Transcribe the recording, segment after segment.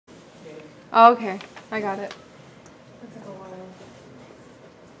Oh, okay, I got it. That took a while.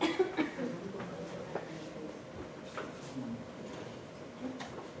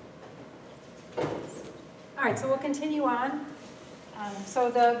 All right, so we'll continue on. So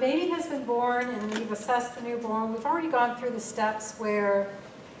the baby has been born and we've assessed the newborn. We've already gone through the steps where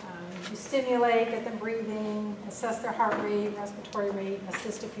you stimulate, get them breathing, assess their heart rate, respiratory rate, and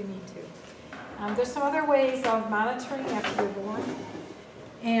assist if you need to. There's some other ways of monitoring after they're born.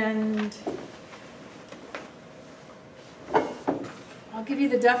 And I'll give you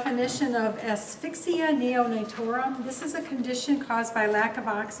the definition of asphyxia neonatorum. This is a condition caused by lack of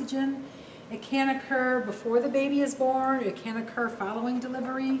oxygen. It can occur before the baby is born. It can occur following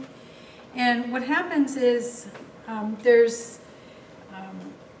delivery. And what happens is there's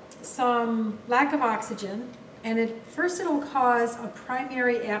some lack of oxygen, and first it'll cause a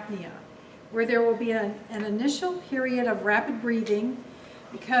primary apnea, where there will be an initial period of rapid breathing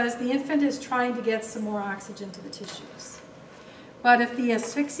because the infant is trying to get some more oxygen to the tissues. But if the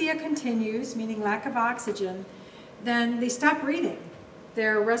asphyxia continues, meaning lack of oxygen, then they stop breathing.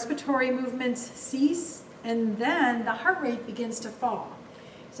 Their respiratory movements cease, and then the heart rate begins to fall.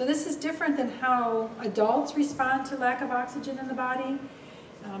 So this is different than how adults respond to lack of oxygen in the body.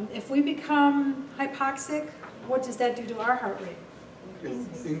 If we become hypoxic, what does that do to our heart rate?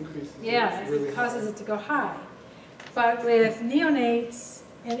 Increases. Yeah, it causes it to go high. But with neonates,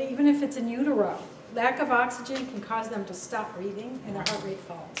 and even if it's in utero, lack of oxygen can cause them to stop breathing and their heart rate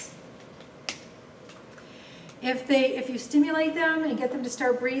falls. If you stimulate them and get them to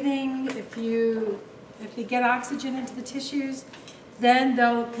start breathing, if they get oxygen into the tissues, then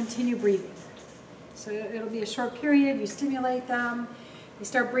they'll continue breathing. So it'll be a short period, you stimulate them, they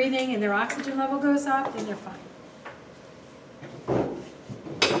start breathing and their oxygen level goes up, then they're fine.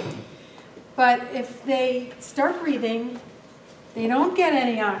 But if they start breathing, they don't get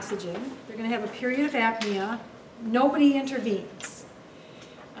any oxygen, they're going to have a period of apnea, nobody intervenes.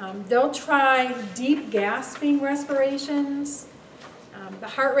 They'll try deep gasping respirations, the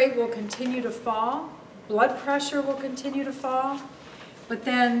heart rate will continue to fall, blood pressure will continue to fall, but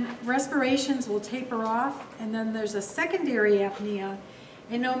then respirations will taper off, and then there's a secondary apnea,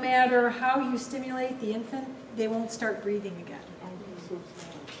 and no matter how you stimulate the infant, they won't start breathing again.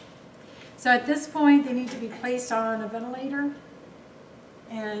 So at this point, they need to be placed on a ventilator,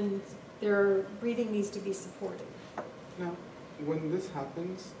 and their breathing needs to be supported. Now, when this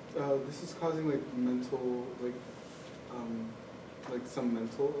happens, this is causing like mental, like some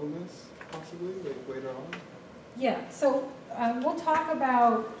mental illness, possibly, like later on? Yeah, so we'll talk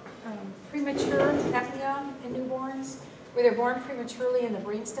about premature apnea in newborns, where they're born prematurely and the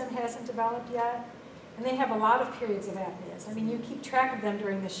brainstem hasn't developed yet. And they have a lot of periods of apneas. I mean, you keep track of them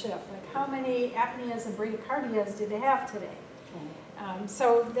during the shift. Like, how many apneas and bradycardias do they have today?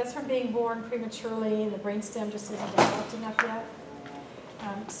 So that's from being born prematurely and the brainstem just isn't developed enough yet.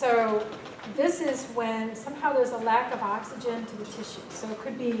 So this is when somehow there's a lack of oxygen to the tissue. So it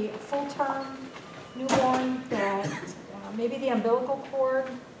could be a full-term newborn that maybe the umbilical cord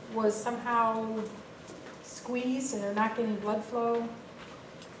was somehow squeezed and they're not getting blood flow.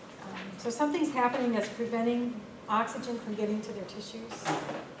 So something's happening that's preventing oxygen from getting to their tissues,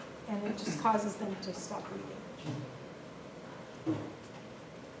 and it just causes them to stop breathing.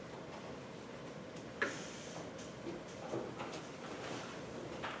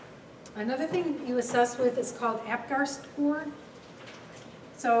 Another thing you assess with is called APGAR score.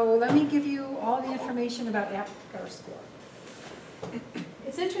 So let me give you all the information about APGAR score.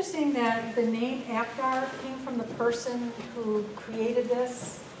 It's interesting that the name APGAR came from the person who created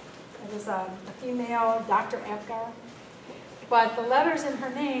this. It was a female, Dr. Apgar. But the letters in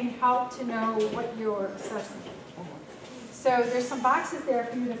her name help to know what you're assessing. So there's some boxes there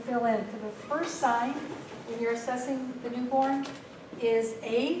for you to fill in. For the first sign, when you're assessing the newborn, is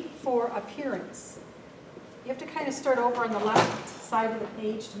A for appearance. You have to kind of start over on the left side of the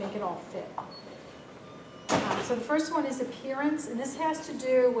page to make it all fit. So the first one is appearance, and this has to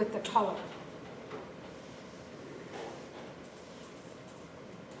do with the color.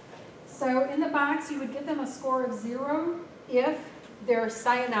 So in the box, you would give them a score of 0 if they're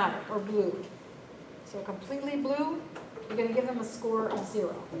cyanotic or blue. So completely blue, you're going to give them a score of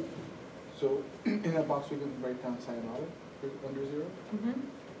 0. So in that box, we can write down cyanotic for under 0? Mm-hmm.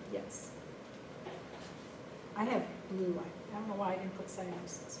 Yes. I have blue. I don't know why I didn't put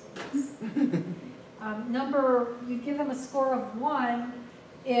cyanosis for this. You give them a score of 1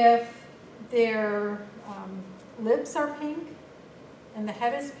 if their lips are pink and the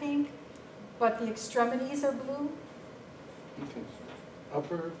head is pink, but the extremities are blue. Okay.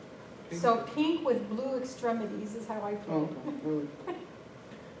 Upper pink? So pink with blue extremities is how I put it. Oh, okay. Really?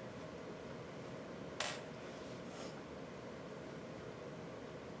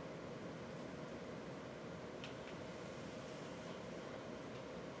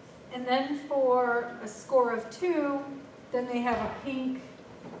 And then for a score of 2, then they have a pink,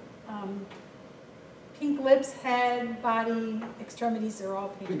 pink lips, head, body, extremities, they're all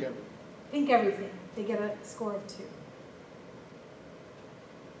pink. Pink everything. Pink everything. They get a score of 2.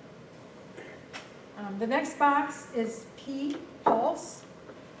 The next box is P, pulse.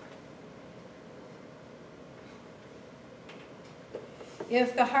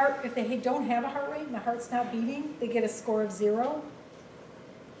 If they don't have a heart rate and the heart's not beating, they get a score of 0.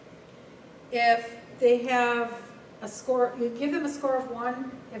 If they have a score, you give them a score of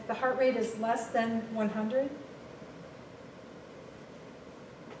 1 if the heart rate is less than 100.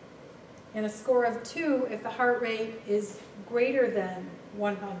 And a score of 2 if the heart rate is greater than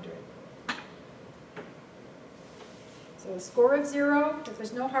 100. So a score of 0 if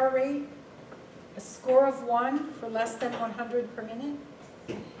there's no heart rate, a score of 1 for less than 100 per minute,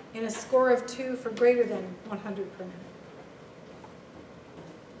 and a score of 2 for greater than 100 per minute.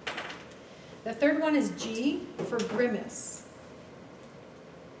 The third one is G for grimace.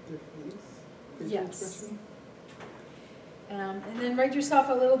 Their face? Facial Yes. expression? And then write yourself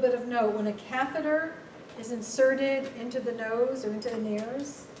a little bit of note. When a catheter is inserted into the nose or into the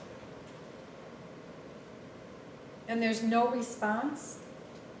nares, and there's no response,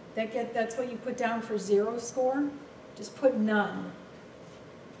 that's what you put down for 0 score. Just put none.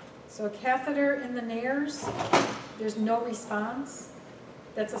 So a catheter in the nares, there's no response.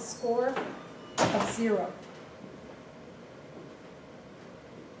 That's a score of 0.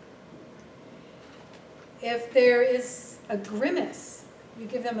 If there is a grimace, you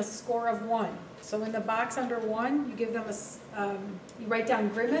give them a score of 1. So in the box under 1, you give them you write down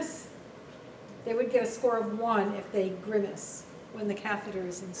grimace. They would get a score of 1 if they grimace when the catheter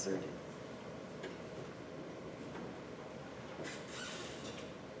is inserted.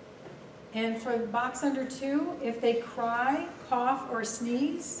 And for the box under 2, if they cry, cough, or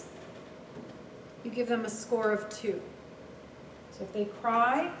sneeze, you give them a score of 2. So if they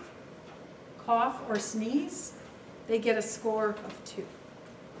cry, cough, or sneeze, they get a score of 2.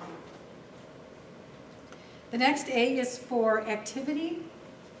 The next A is for activity.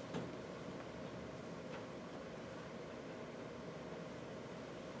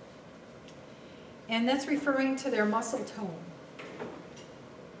 And that's referring to their muscle tone.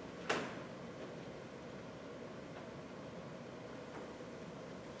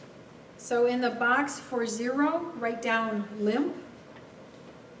 So in the box for 0, write down limp.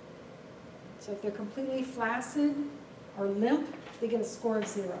 So if they're completely flaccid or limp, they get a score of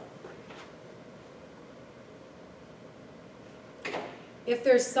 0. If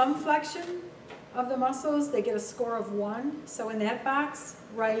there's some flexion of the muscles, they get a score of 1. So in that box,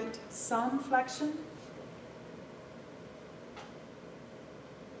 write some flexion.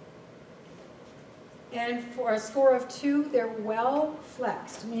 And for a score of 2, they're well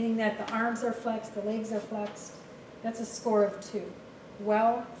flexed, meaning that the arms are flexed, the legs are flexed. That's a score of 2,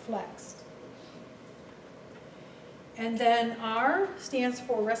 well flexed. And then R stands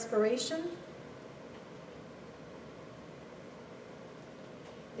for respiration.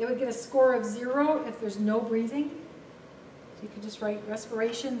 They would get a score of 0 if there's no breathing. So you could just write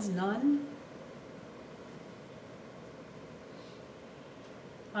respirations, none.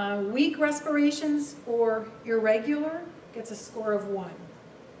 Weak respirations or irregular gets a score of 1.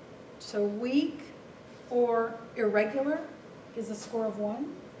 So weak or irregular is a score of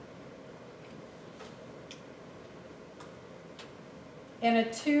 1. And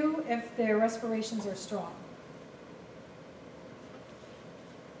a 2 if their respirations are strong.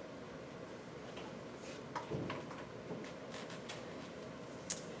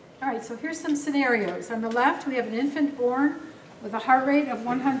 All right, so here's some scenarios. On the left, we have an infant born with a heart rate of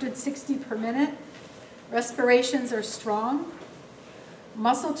 160 per minute. Respirations are strong.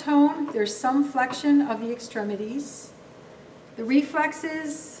 Muscle tone, there's some flexion of the extremities. The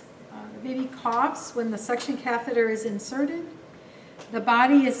reflexes, the baby coughs when the suction catheter is inserted. The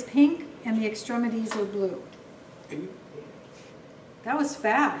body is pink and the extremities are blue. That was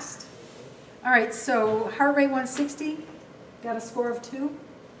fast. All right, so heart rate 160, got a score of 2.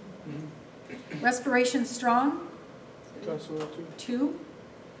 Respiration strong, 2.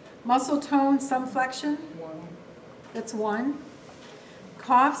 Muscle tone, some flexion, 1. that's 1.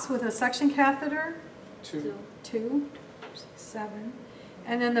 Coughs with a suction catheter, 2. 2, 7.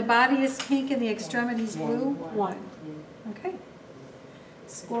 And then the body is pink and the extremities blue, 1. Okay.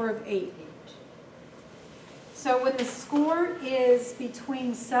 Score of 8. So when the score is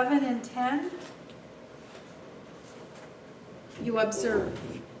between 7 and 10, you observe.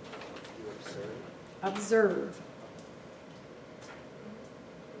 Observe.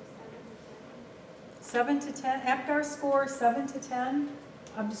 7 to 10. Apgar score 7 to 10.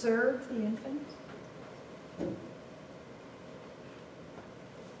 Observe the infant.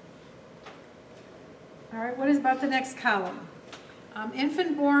 All right, what is about the next column?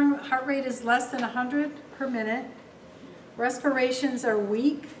 Infant born heart rate is less than 100 per minute. Respirations are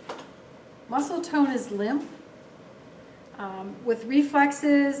weak. Muscle tone is limp. With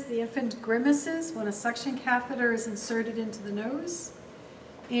reflexes, the infant grimaces when a suction catheter is inserted into the nose.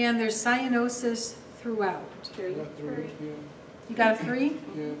 And there's cyanosis throughout. I got 3, yeah. You got a 3?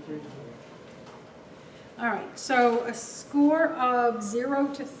 Yeah, 3. All right, so a score of 0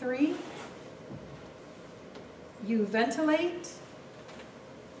 to 3. You ventilate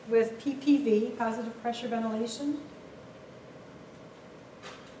with PPV, positive pressure ventilation.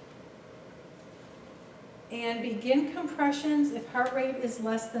 And begin compressions if heart rate is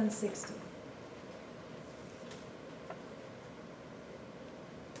less than 60.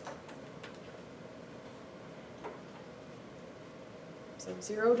 So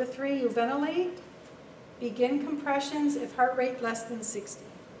 0 to 3, you ventilate. Begin compressions if heart rate less than 60.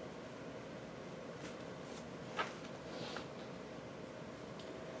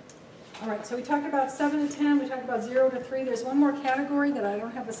 All right, so we talked about 7 to 10, we talked about 0 to 3. There's one more category that I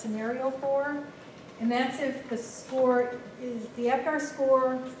don't have a scenario for, and that's if the score is the Apgar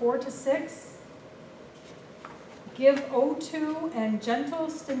score 4 to 6. Give O2 and gentle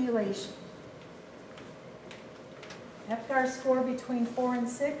stimulation. Apgar score between 4 and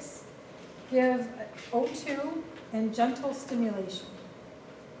 6. Give O2 and gentle stimulation.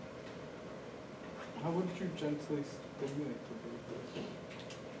 How would you gently stimulate the baby?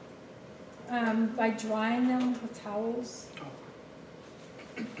 By drying them with towels.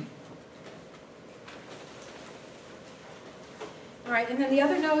 Oh. All right, and then the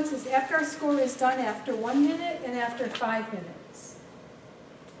other notes is Apgar score is done after 1 minute and after 5 minutes.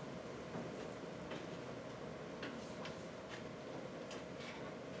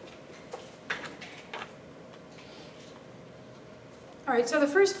 All right, so the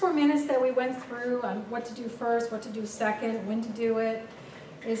first 4 minutes that we went through on what to do first, what to do second, when to do it,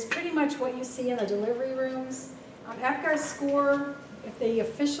 is pretty much what you see in the delivery rooms. Apgar score, if they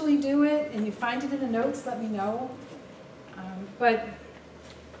officially do it and you find it in the notes, let me know. But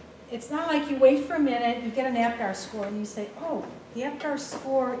it's not like you wait for a minute, you get an Apgar score, and you say, oh, the Apgar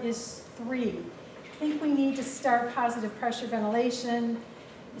score is 3. I think we need to start positive pressure ventilation.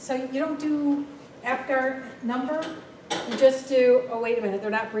 So you don't do Apgar number, you just do, oh, wait a minute,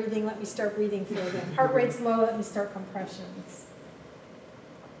 they're not breathing, let me start breathing for them. Heart rate's low, let me start compressions.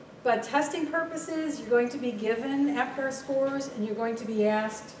 But testing purposes, you're going to be given Apgar scores, and you're going to be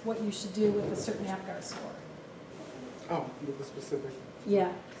asked what you should do with a certain Apgar score. Oh, with the specific.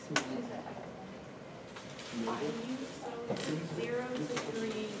 Yeah. So 0 to 3,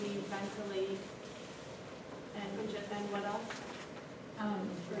 we ventilate, and what else?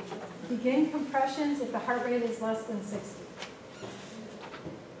 Begin compressions if the heart rate is less than 60.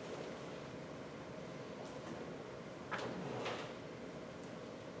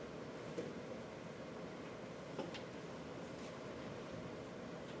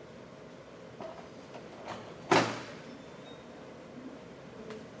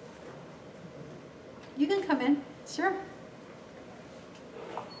 You can come in, sure.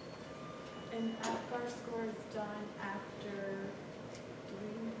 And Apgar score is done after 3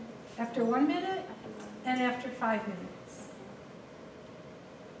 minutes? After 1 minute After 1 minute. and after 5 minutes.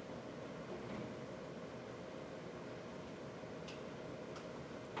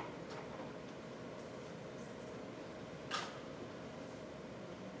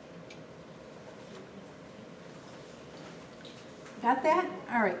 Got that?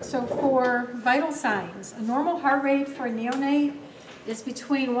 All right, so for vital signs, a normal heart rate for a neonate is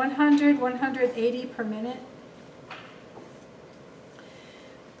between 100, 180 per minute.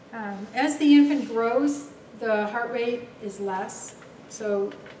 As the infant grows, the heart rate is less,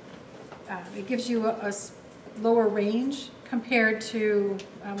 so it gives you a lower range compared to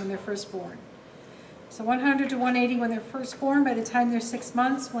when they're first born. So 100 to 180 when they're first born, by the time they're 6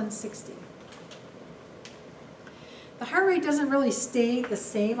 months, 160. The heart rate doesn't really stay the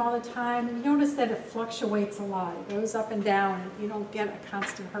same all the time. And you notice that it fluctuates a lot. It goes up and down. You don't get a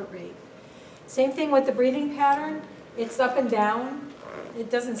constant heart rate. Same thing with the breathing pattern. It's up and down. It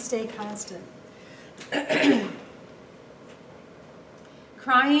doesn't stay constant.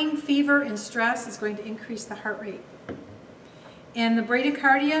 Crying, fever, and stress is going to increase the heart rate. And the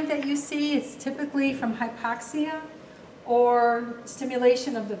bradycardia that you see is typically from hypoxia or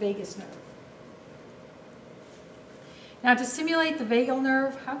stimulation of the vagus nerve. Now, to stimulate the vagal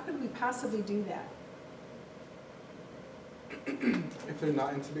nerve, how could we possibly do that? If they're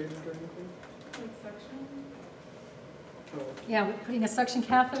not intubated or anything? Like suction? Oh, Yeah, with putting a suction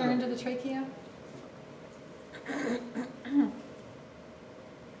catheter into the trachea.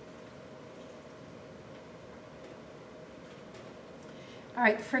 All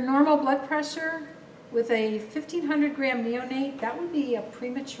right, for normal blood pressure, with a 1,500 gram neonate, that would be a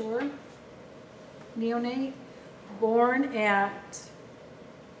premature neonate born at,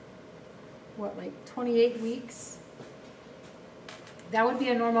 what, like 28 weeks? That would be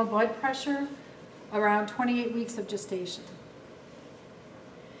a normal blood pressure around 28 weeks of gestation.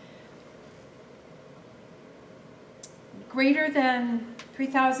 Greater than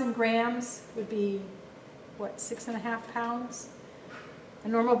 3,000 grams would be, what, 6.5 pounds? A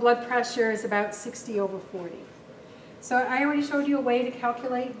normal blood pressure is about 60/40. So I already showed you a way to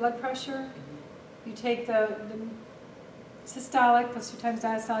calculate blood pressure. You take the systolic plus 2 times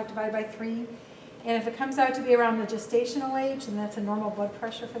diastolic divided by 3. And if it comes out to be around the gestational age, then that's a normal blood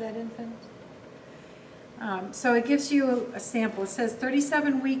pressure for that infant. So it gives you a sample. It says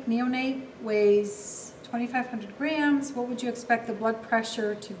 37-week neonate weighs 2,500 grams. What would you expect the blood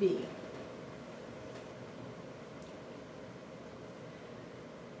pressure to be?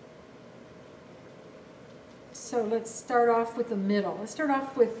 So let's start off with the middle. Let's start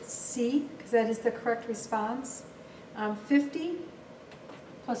off with C, because that is the correct response. 50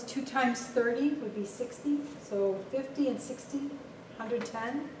 plus 2 times 30 would be 60. So 50 and 60,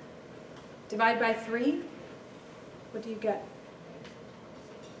 110. Divide by 3. What do you get?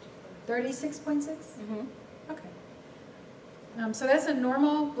 36.6? Okay. So that's a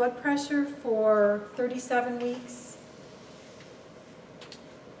normal blood pressure for 37 weeks.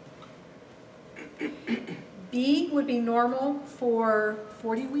 B would be normal for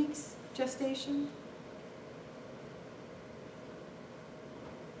 40 weeks gestation.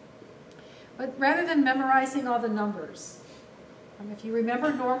 But rather than memorizing all the numbers, if you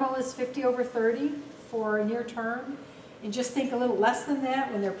remember normal is 50/30 for near term, and just think a little less than that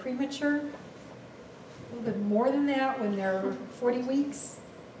when they're premature, a little bit more than that when they're 40 weeks.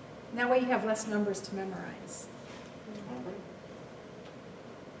 And that way you have less numbers to memorize.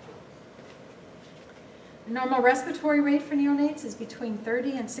 The normal respiratory rate for neonates is between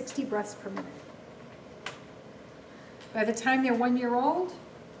 30 and 60 breaths per minute. By the time they're 1 year old,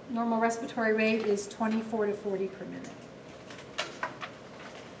 normal respiratory rate is 24 to 40 per minute.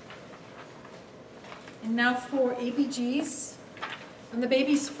 And now for ABGs. When the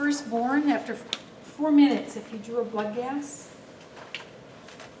baby's first born, after 4 minutes, if you drew a blood gas,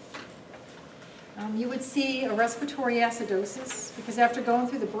 you would see a respiratory acidosis, because after going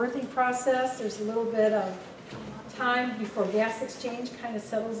through the birthing process, there's a little bit of time before gas exchange kind of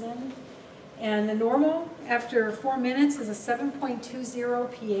settles in. And the normal after 4 minutes is a 7.20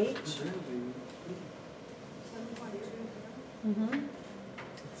 pH.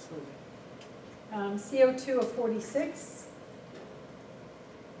 CO2 of 46.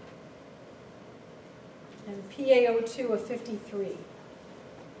 And PaO2 of 53.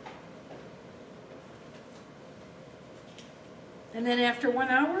 And then after 1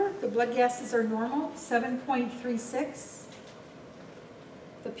 hour, the blood gases are normal, 7.36.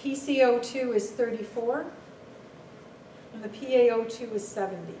 The PCO2 is 34. And the PaO2 is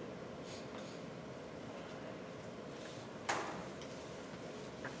 70.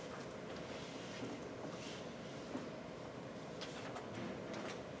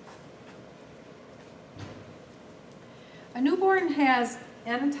 A newborn has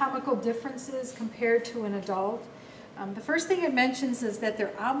anatomical differences compared to an adult. The first thing it mentions is that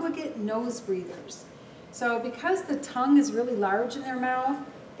they're obligate nose breathers. So because the tongue is really large in their mouth,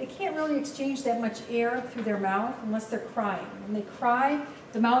 they can't really exchange that much air through their mouth unless they're crying. When they cry,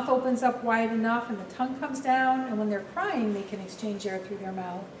 the mouth opens up wide enough and the tongue comes down, and when they're crying, they can exchange air through their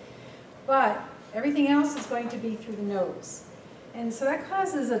mouth. But everything else is going to be through the nose. And so that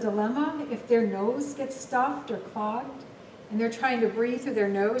causes a dilemma if their nose gets stuffed or clogged, and they're trying to breathe through their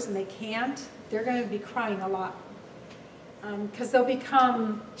nose and they can't, they're going to be crying a lot. Because they'll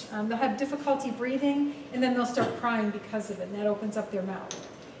have difficulty breathing, and then they'll start crying because of it, and that opens up their mouth.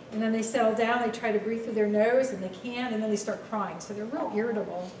 And then they settle down, they try to breathe through their nose, and they can't, and then they start crying. So they're real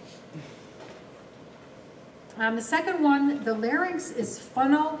irritable. The second one, the larynx is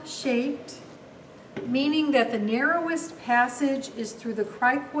funnel-shaped, meaning that the narrowest passage is through the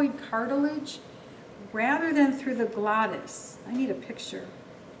cricoid cartilage rather than through the glottis. I need a picture.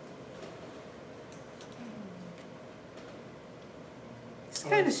 This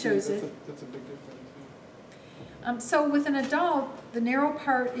kind of shows it. That's a big difference. So with an adult, the narrow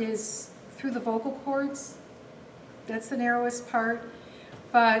part is through the vocal cords. That's the narrowest part.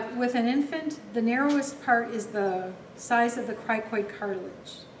 But with an infant, the narrowest part is the size of the cricoid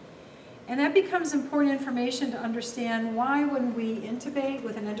cartilage. And that becomes important information to understand why when we intubate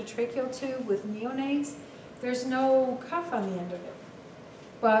with an endotracheal tube with neonates, there's no cuff on the end of it.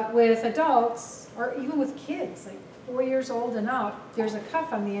 But with adults, or even with kids, like 4 years old and up, there's a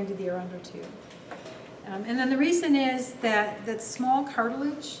cuff on the end of the air tube. And then the reason is that that small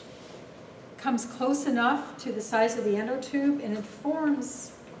cartilage comes close enough to the size of the endotube and it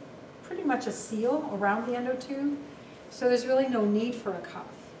forms pretty much a seal around the endotube. So there's really no need for a cuff.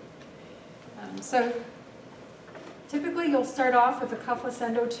 So typically you'll start off with a cuffless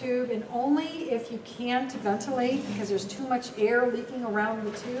endotube, and only if you can't ventilate because there's too much air leaking around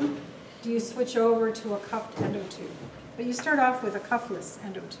the tube do you switch over to a cuffed endotube. But you start off with a cuffless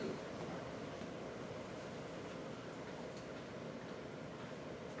endotube.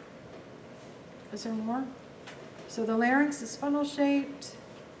 Is there more? So the larynx is funnel-shaped.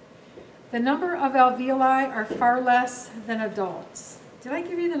 The number of alveoli are far less than adults. Did I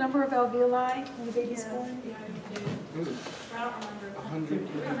give you the number of alveoli when the baby's born? Yeah, you did. I don't remember.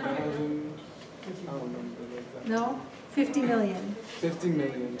 100,000, I don't remember the exact. No? 50 million. 50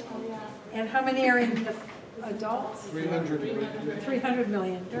 million. Oh, yeah. And how many are in the adults? 300 million. 300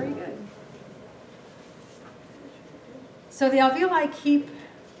 million. Very good. So the alveoli keep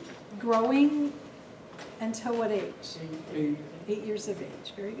growing until what age? 8. 8 years of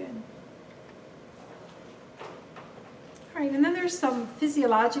age. Very good. All right, and then there's some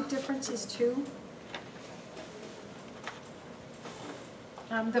physiologic differences too.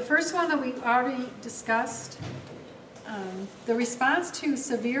 The first one that we already discussed, the response to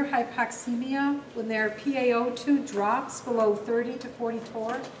severe hypoxemia when their PaO2 drops below 30 to 40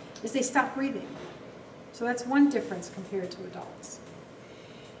 torr is they stop breathing. So that's one difference compared to adults.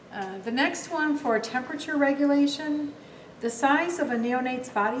 The next one for temperature regulation, the size of a neonate's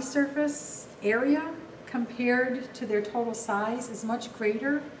body surface area compared to their total size is much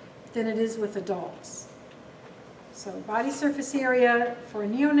greater than it is with adults. So body surface area for a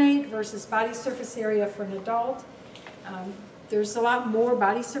neonate versus body surface area for an adult. There's a lot more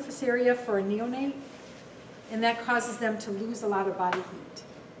body surface area for a neonate, and that causes them to lose a lot of body heat.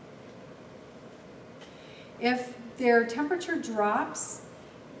 If their temperature drops,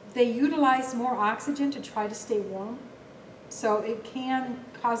 they utilize more oxygen to try to stay warm. So it can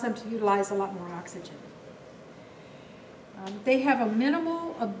cause them to utilize a lot more oxygen. They have a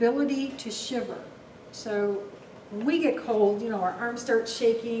minimal ability to shiver. So when we get cold, our arms start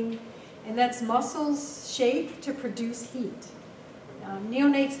shaking, and that's muscles shake to produce heat.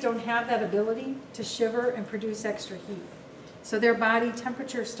 Neonates don't have that ability to shiver and produce extra heat. So their body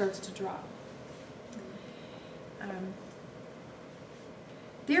temperature starts to drop.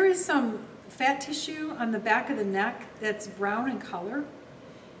 There is some fat tissue on the back of the neck that's brown in color.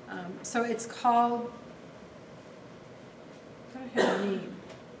 So it's called, I don't have a name,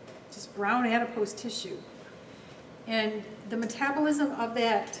 just brown adipose tissue. And the metabolism of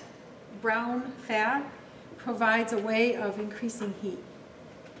that brown fat provides a way of increasing heat.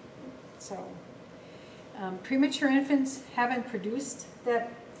 So premature infants haven't produced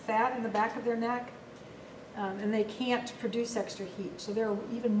that fat in the back of their neck, and they can't produce extra heat. So they're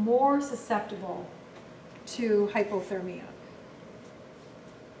even more susceptible to hypothermia.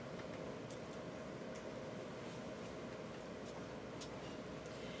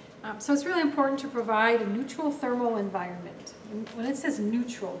 So it's really important to provide a neutral thermal environment. When it says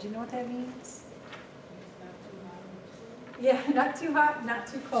neutral, do you know what that means? Yeah, not too hot, not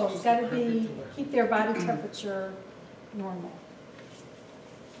too cold. It's got to be, keep their body temperature normal.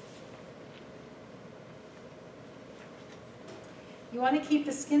 You want to keep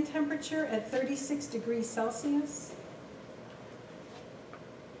the skin temperature at 36 degrees Celsius.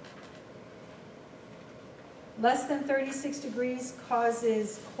 Less than 36 degrees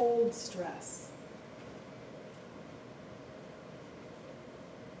causes cold stress.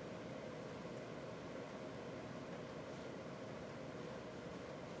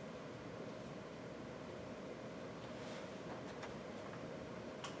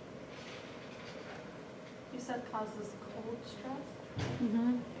 You said causes cold stress?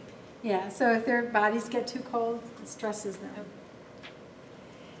 Mm-hmm. Yeah, so if their bodies get too cold, it stresses them.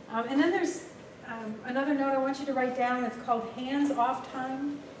 And then there's another note I want you to write down. It's called hands-off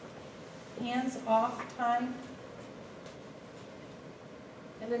time. Hands-off time.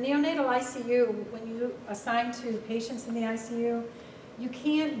 In the neonatal ICU, when you assign to patients in the ICU, you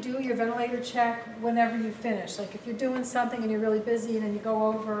can't do your ventilator check whenever you finish. Like if you're doing something and you're really busy and then you go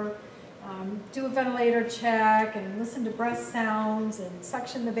over, do a ventilator check and listen to breath sounds and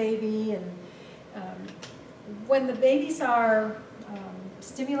suction the baby. And when the babies are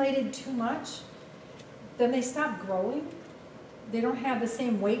stimulated too much, then they stop growing. they don't have the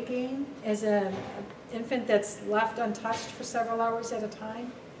same weight gain as an infant that's left untouched for several hours at a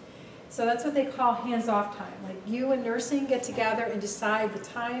time. So that's what they call hands-off time. Like you and nursing get together and decide the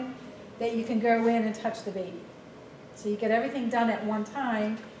time that you can go in and touch the baby. So you get everything done at one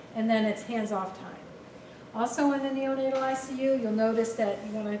time, and then it's hands-off time. Also in the neonatal ICU, you'll notice that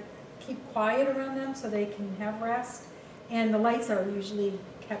you want to keep quiet around them so they can have rest, and the lights are usually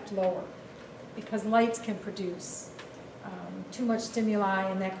kept lower because lights can produce too much stimuli,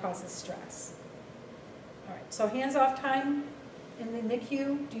 and that causes stress. All right, so hands-off time in the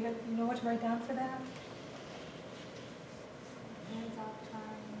NICU, do you know what to write down for that? Hands-off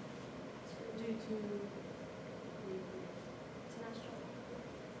time due to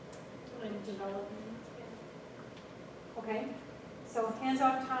and development. Okay, so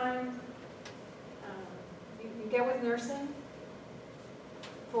hands-off time, you get with nursing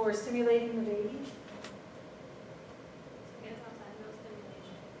for stimulating the baby. Hands-off time, no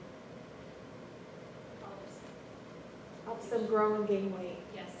stimulation. Helps them grow and gain weight.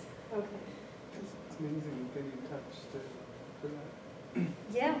 Yes. Okay. It's amazing getting touched for that.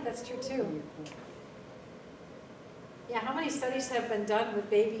 Yeah, that's true too. Really cool. Yeah, how many studies have been done with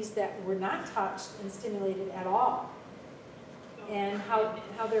babies that were not touched and stimulated at all? And how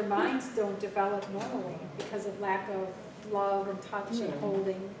their minds don't develop normally because of lack of love and touch and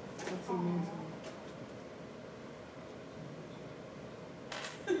holding. That's amazing.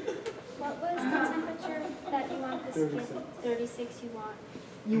 What was the temperature that you want the skin? 36 you want.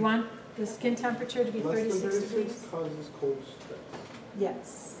 You want the skin temperature to be Less 36 than 36 degrees? causes cold stress.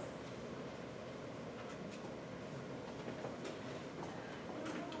 Yes.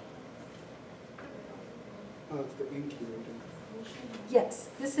 Oh, it's the incubator. Yes,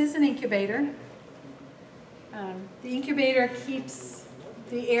 this is an incubator. The incubator keeps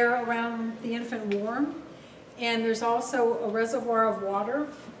the air around the infant warm, and there's also a reservoir of water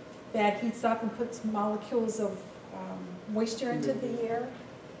that heats up and puts molecules of moisture into the air,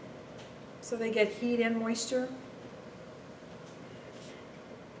 so they get heat and moisture.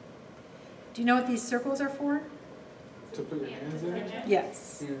 Do you know what these circles are for? To put your hands in?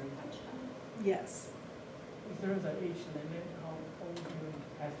 Yes, Yeah. yes. If there is an age limit, how old you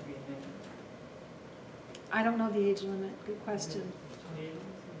has to be in there? I don't know the age limit, good question. 28 is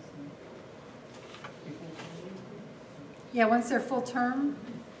before 28? Yeah, once they're full term,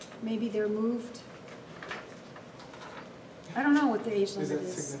 maybe they're moved. I don't know what the age Is limit that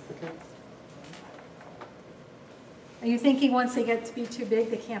is. significant? Are you thinking once they get to be too big,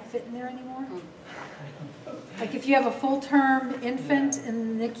 they can't fit in there anymore? Like if you have a full-term infant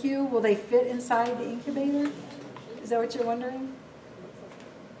in the NICU, will they fit inside the incubator? Is that what you're wondering?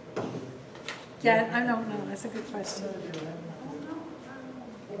 Yeah, I don't know. That's a good question.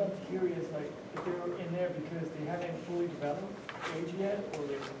 Well, I'm curious, like, if they're in there because they haven't fully developed age yet, or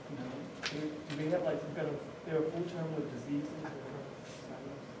they, do they have like some kind of, they're full term with diseases or?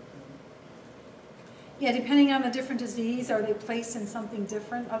 Yeah, depending on the different disease, are they placed in something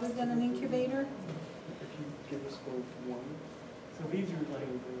different other than an incubator? If you give us both one, So these are like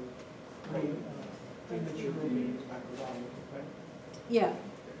premature babies, right? Yeah.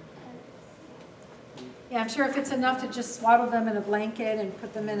 Yeah, I'm sure if it's enough to just swaddle them in a blanket and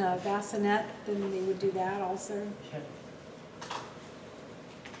put them in a bassinet, then they would do that also. Yeah.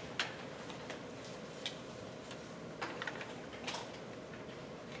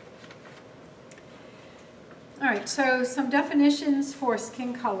 All right, so some definitions for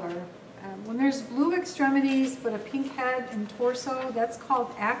skin color. When there's blue extremities but a pink head and torso, that's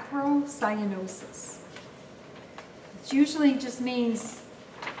called acrocyanosis. It usually just means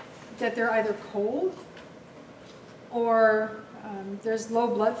that they're either cold or there's low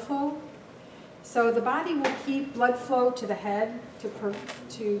blood flow. So the body will keep blood flow to the head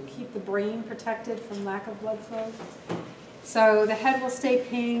to keep the brain protected from lack of blood flow. So the head will stay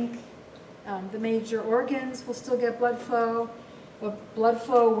pink. The major organs will still get blood flow, but blood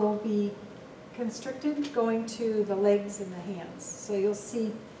flow will be constricted going to the legs and the hands. So you'll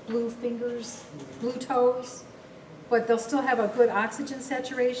see blue fingers, blue toes, but they'll still have a good oxygen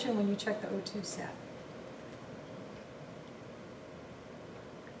saturation when you check the O2 sat.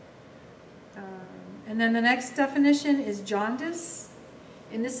 And then the next definition is jaundice,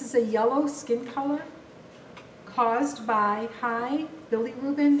 and this is a yellow skin color caused by high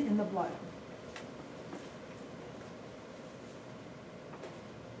bilirubin in the blood.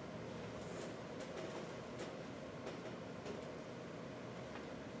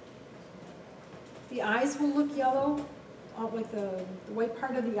 The eyes will look yellow, like the white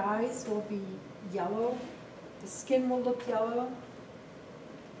part of the eyes will be yellow. The skin will look yellow.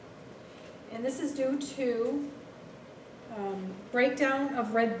 And this is due to breakdown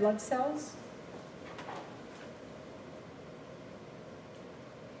of red blood cells.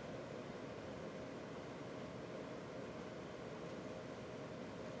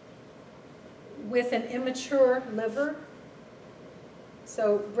 With an immature liver.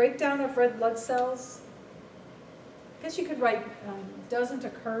 So breakdown of red blood cells. I guess you could write doesn't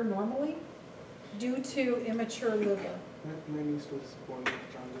occur normally due to immature liver. My niece was born with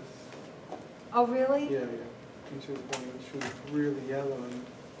jaundice. Oh, really? Yeah, yeah. When she was born, she was really yellow, and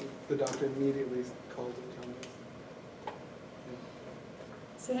the doctor immediately called it jaundice.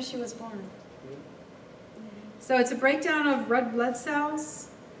 As soon as she was born. Yeah. So it's a breakdown of red blood cells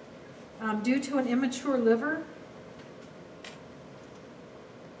due to an immature liver.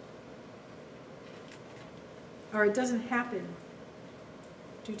 Or it doesn't happen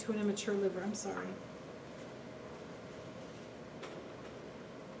due to an immature liver, I'm sorry.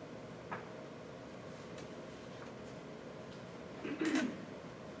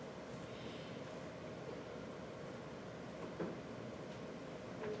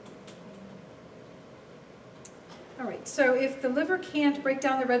 All right, so if the liver can't break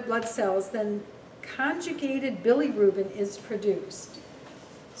down the red blood cells, then conjugated bilirubin is produced.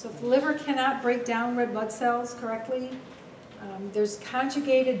 So if the liver cannot break down red blood cells correctly, there's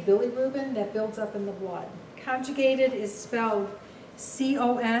conjugated bilirubin that builds up in the blood. Conjugated is spelled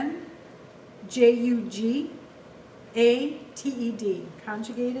C-O-N-J-U-G-A-T-E-D,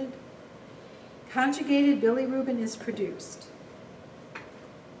 conjugated. Conjugated bilirubin is produced.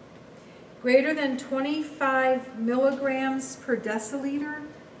 Greater than 25 milligrams per deciliter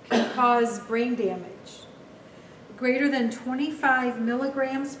can cause brain damage. Greater than 25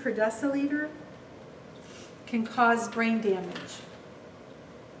 milligrams per deciliter can cause brain damage.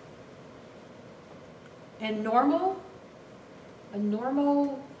 And a normal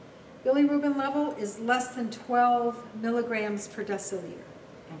bilirubin level is less than 12 milligrams per deciliter.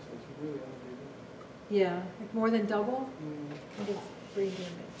 Oh, so it's really elevated. Yeah, like more than double Yeah. kind of brain damage.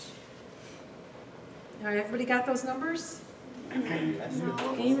 All right, everybody got those numbers? No.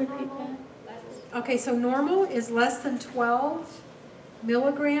 Can you repeat that? Okay, so normal is less than 12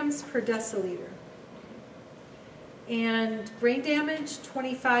 milligrams per deciliter. And brain damage,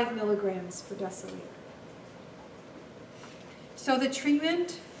 25 milligrams per deciliter. So the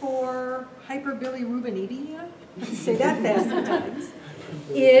treatment for hyperbilirubinemia, say that fast sometimes,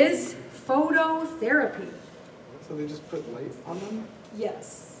 is phototherapy. So they just put light on them?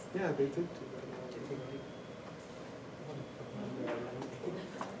 Yes. Yeah, they did do that.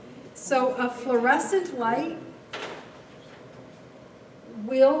 So a fluorescent light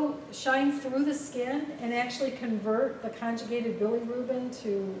will shine through the skin and actually convert the conjugated bilirubin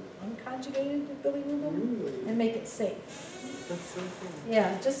to unconjugated bilirubin Really? and make it safe. That's so cool.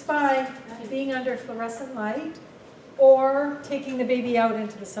 Yeah, just by being under fluorescent light or taking the baby out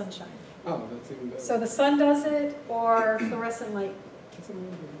into the sunshine. Oh, that's even better. So the sun does it or fluorescent light. That's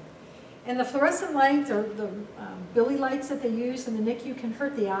amazing. And the fluorescent lights or the billy lights that they use in the NICU can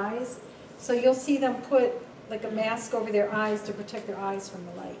hurt the eyes. So you'll see them put like a mask over their eyes to protect their eyes from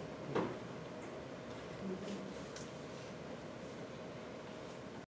the light.